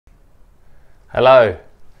Hello,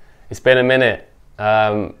 it's been a minute.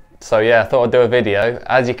 So yeah, I thought I'd do a video.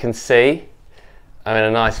 As you can see, I'm in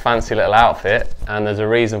a nice fancy little outfit and there's a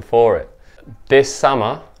reason for it. This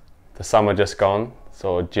summer, the summer just gone,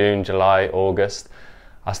 sort of June, July, August,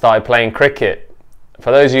 I started playing cricket.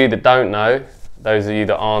 For those of you that don't know, those of you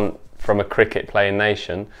that aren't from a cricket playing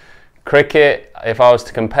nation, cricket, if I was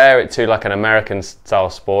to compare it to like an American style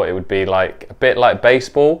sport, it would be like a bit like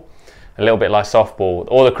baseball, a little bit like softball.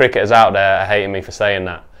 All the cricketers out there are hating me for saying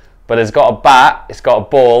that. But it's got a bat, it's got a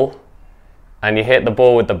ball, and you hit the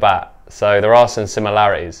ball with the bat. So there are some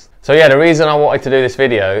similarities. So yeah, the reason I wanted to do this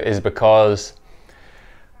video is because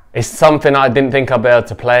it's something I didn't think I'd be able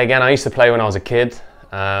to play again. I used to play when I was a kid,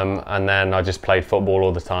 and then I just played football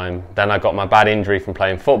all the time. Then I got my bad injury from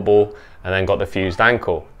playing football, and then got the fused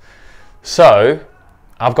ankle. So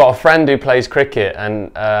I've got a friend who plays cricket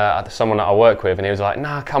and someone that I work with, and he was like,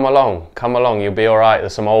 nah, come along, you'll be all right.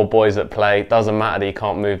 There's some old boys that play. It doesn't matter that you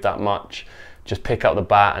can't move that much. Just pick up the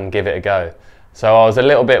bat and give it a go. So I was a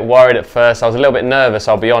little bit worried at first. I was a little bit nervous,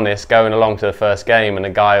 I'll be honest, going along to the first game, and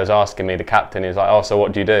the guy was asking me, the captain, he was like, oh, so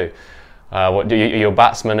what do you do? Are you a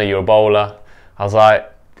batsman? Are you a bowler? I was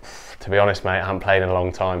like, to be honest, mate, I haven't played in a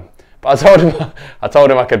long time. But I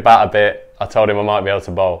told him I could bat a bit. I told him I might be able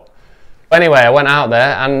to bowl. Anyway, I went out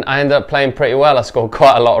there and I ended up playing pretty well. I scored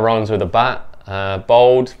quite a lot of runs with a bat.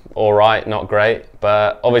 Bowled, all right, not great.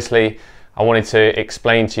 But obviously, I wanted to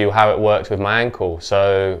explain to you how it works with my ankle.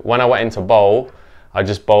 So when I went into bowl, I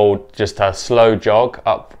just bowled just a slow jog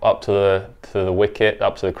up to the wicket,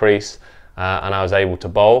 up to the crease, and I was able to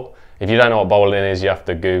bowl. If you don't know what bowling is, you have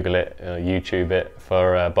to Google it, YouTube it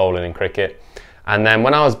for bowling in cricket. And then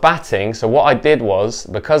when I was batting, so what I did was,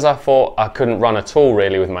 because I thought I couldn't run at all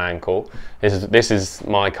really with my ankle, this is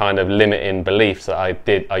my kind of limiting beliefs that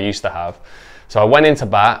I used to have. So I went into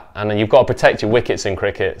bat, and then you've got to protect your wickets in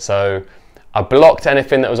cricket. So I blocked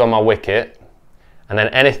anything that was on my wicket, and then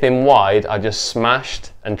anything wide, I just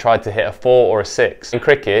smashed and tried to hit a 4 or a 6. In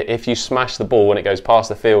cricket, if you smash the ball when it goes past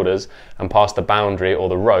the fielders and past the boundary or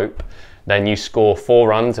the rope, then you score 4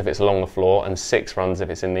 runs if it's along the floor and 6 runs if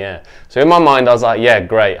it's in the air. So in my mind, I was like, yeah,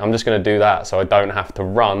 great, I'm just going to do that so I don't have to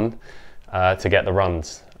run to get the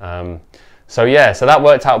runs. So yeah, so that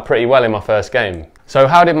worked out pretty well in my first game. So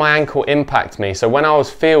how did my ankle impact me? So when I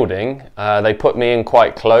was fielding, they put me in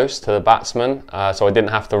quite close to the batsman, so I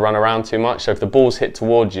didn't have to run around too much. So if the ball's hit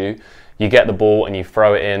towards you, you get the ball and you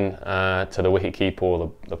throw it in to the wicket keeper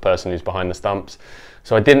or the person who's behind the stumps.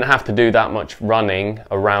 So I didn't have to do that much running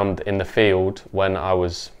around in the field when I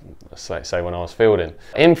was, say when I was fielding.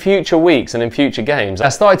 In future weeks and in future games, I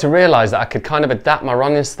started to realise that I could kind of adapt my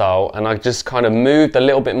running style, and I just kind of moved a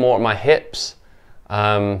little bit more at my hips.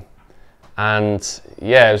 And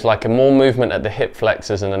yeah, it was like a more movement at the hip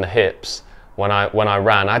flexors and then the hips when I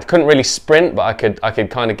ran. I couldn't really sprint, but I could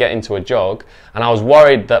kind of get into a jog, and I was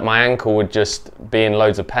worried that my ankle would just be in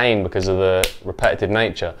loads of pain because of the repetitive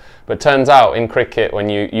nature. But it turns out in cricket, when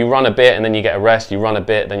you run a bit and then you get a rest, you run a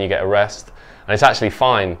bit, then you get a rest, and it's actually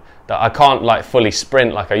fine. That I can't like fully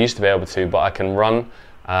sprint like I used to be able to, but I can run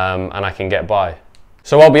and I can get by.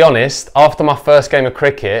 So I'll be honest, after my first game of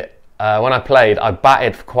cricket, when I played, I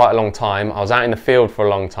batted for quite a long time. I was out in the field for a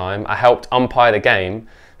long time. I helped umpire the game.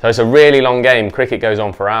 So it's a really long game. Cricket goes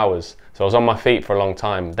on for hours. So I was on my feet for a long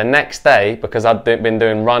time. The next day, because I'd been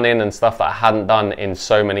doing running and stuff that I hadn't done in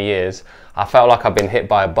so many years, I felt like I'd been hit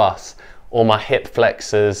by a bus. All my hip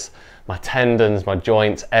flexors, my tendons, my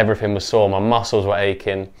joints, everything was sore. My muscles were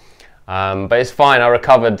aching. But it's fine, I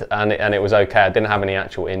recovered and it was okay. I didn't have any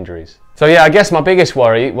actual injuries. So yeah, I guess my biggest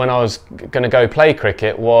worry when I was going to go play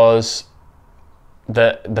cricket was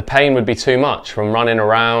that the pain would be too much from running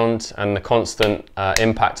around and the constant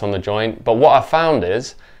impact on the joint. But what I found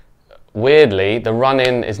is, weirdly, the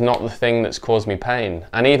running is not the thing that's caused me pain.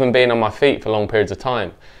 And even being on my feet for long periods of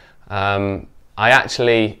time, I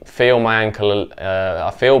actually feel my ankle,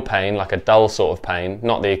 I feel pain, like a dull sort of pain,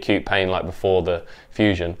 not the acute pain like before the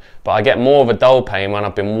fusion, but I get more of a dull pain when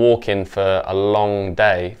I've been walking for a long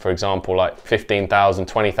day, for example, like 15,000,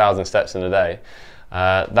 20,000 steps in a day.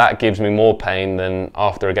 That gives me more pain than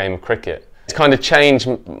after a game of cricket. It's kind of changed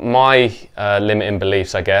my limiting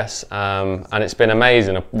beliefs, I guess, and it's been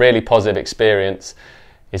amazing, a really positive experience.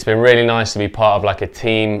 It's been really nice to be part of like a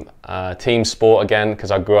team sport again,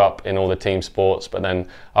 because I grew up in all the team sports, but then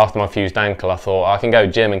after my fused ankle I thought I can go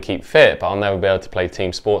gym and keep fit, but I'll never be able to play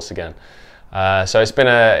team sports again. So it's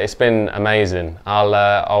been amazing.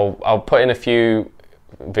 I'll put in a few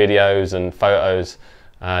videos and photos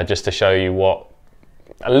just to show you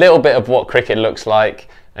a little bit of what cricket looks like,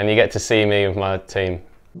 and you get to see me with my team.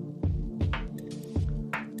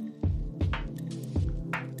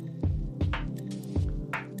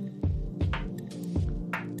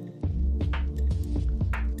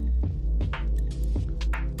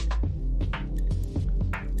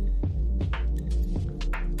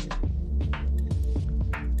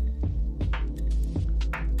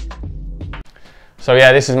 So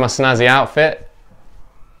yeah, this is my snazzy outfit.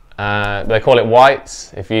 They call it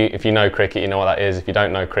whites. If you know cricket, you know what that is. If you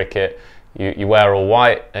don't know cricket, you wear all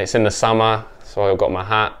white. It's in the summer, so I've got my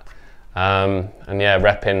hat. And yeah,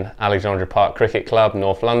 repping Alexandra Park Cricket Club,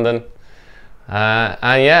 North London.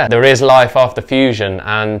 And yeah, there is life after Fusion,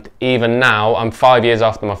 and even now, I'm 5 years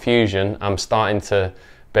after my Fusion, I'm starting to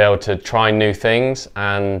be able to try new things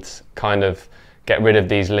and kind of get rid of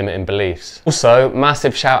these limiting beliefs. Also,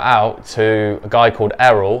 massive shout out to a guy called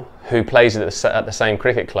Errol, who plays at the same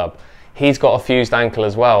cricket club. He's got a fused ankle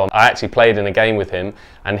as well. I actually played in a game with him,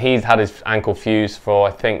 and he's had his ankle fused for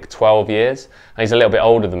I think 12 years, and he's a little bit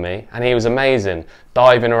older than me, and he was amazing,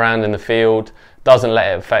 diving around in the field, doesn't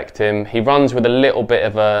let it affect him. He runs with a little bit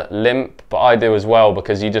of a limp, but I do as well,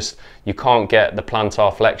 because you can't get the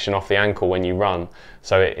plantar flexion off the ankle when you run,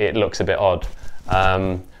 so it looks a bit odd.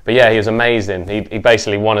 But yeah, he was amazing. He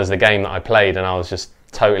basically won us the game that I played, and I was just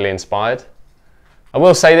totally inspired. I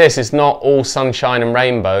will say this, it's not all sunshine and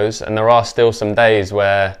rainbows, and there are still some days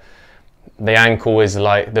where the ankle is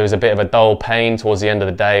like, there was a bit of a dull pain towards the end of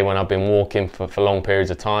the day when I've been walking for long periods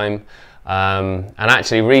of time. And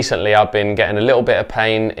actually recently I've been getting a little bit of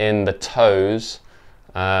pain in the toes,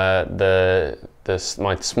 my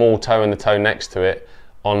small toe and the toe next to it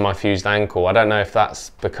on my fused ankle. I don't know if that's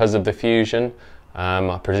because of the fusion.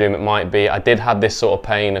 I presume it might be. I did have this sort of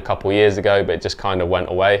pain a couple of years ago, but it just kind of went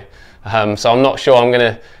away. So I'm not sure. I'm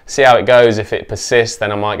going to see how it goes. If it persists,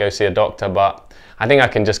 then I might go see a doctor, but I think I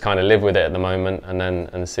can just kind of live with it at the moment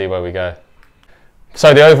and see where we go.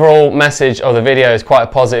 So the overall message of the video is quite a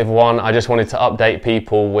positive one. I just wanted to update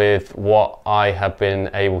people with what I have been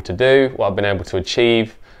able to do, what I've been able to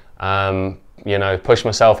achieve, you know, push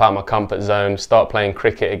myself out of my comfort zone, start playing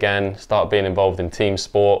cricket again, start being involved in team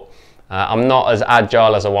sport. I'm not as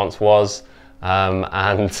agile as I once was,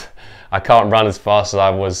 and I can't run as fast as I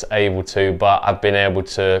was able to, but I've been able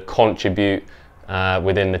to contribute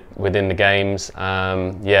within the games.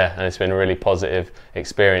 Yeah, and it's been a really positive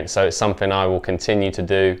experience. So it's something I will continue to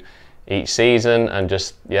do each season, and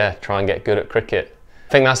just, yeah, try and get good at cricket.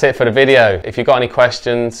 I think that's it for the video. If you've got any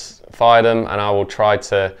questions, fire them and I will try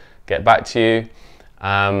to get back to you.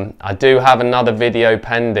 I do have another video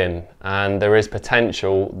pending, and there is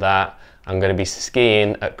potential that I'm going to be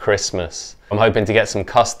skiing at Christmas. I'm hoping to get some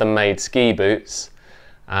custom made ski boots,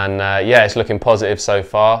 and yeah, it's looking positive so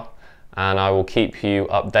far, and I will keep you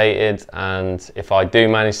updated. And if I do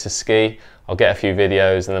manage to ski, I'll get a few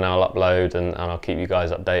videos and then I'll upload, and I'll keep you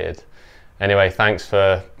guys updated. Anyway, thanks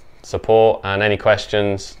for support, and any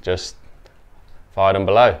questions, just fire them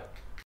below.